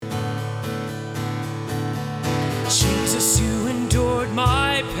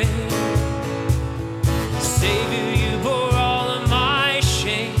my pain. Savior, you bore all of my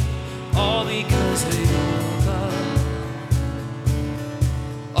shame, all because of your love,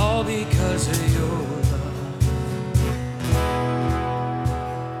 all because of your love.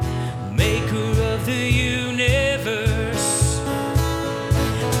 Maker of the universe,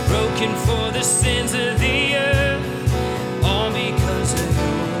 broken for the sins of the earth, all because of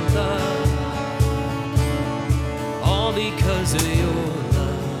your love, all because of your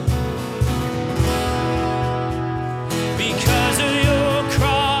love. Because of your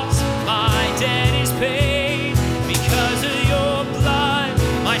cross, my debt is paid. Because of your blood,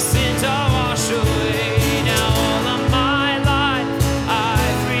 my sins are washed away. Now all of my life I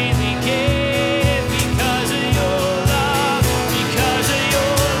freely give. Because of your love, because of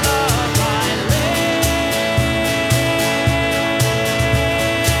your love I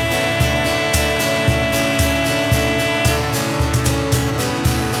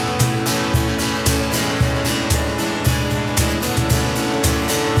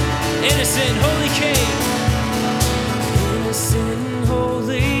Innocent, holy King, innocent,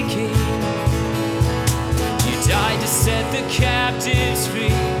 holy King, you died to set the captives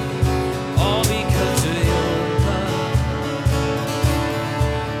free, all because of your love,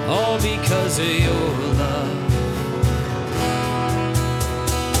 all because of your love.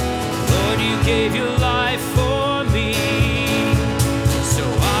 Lord, you gave your life for me.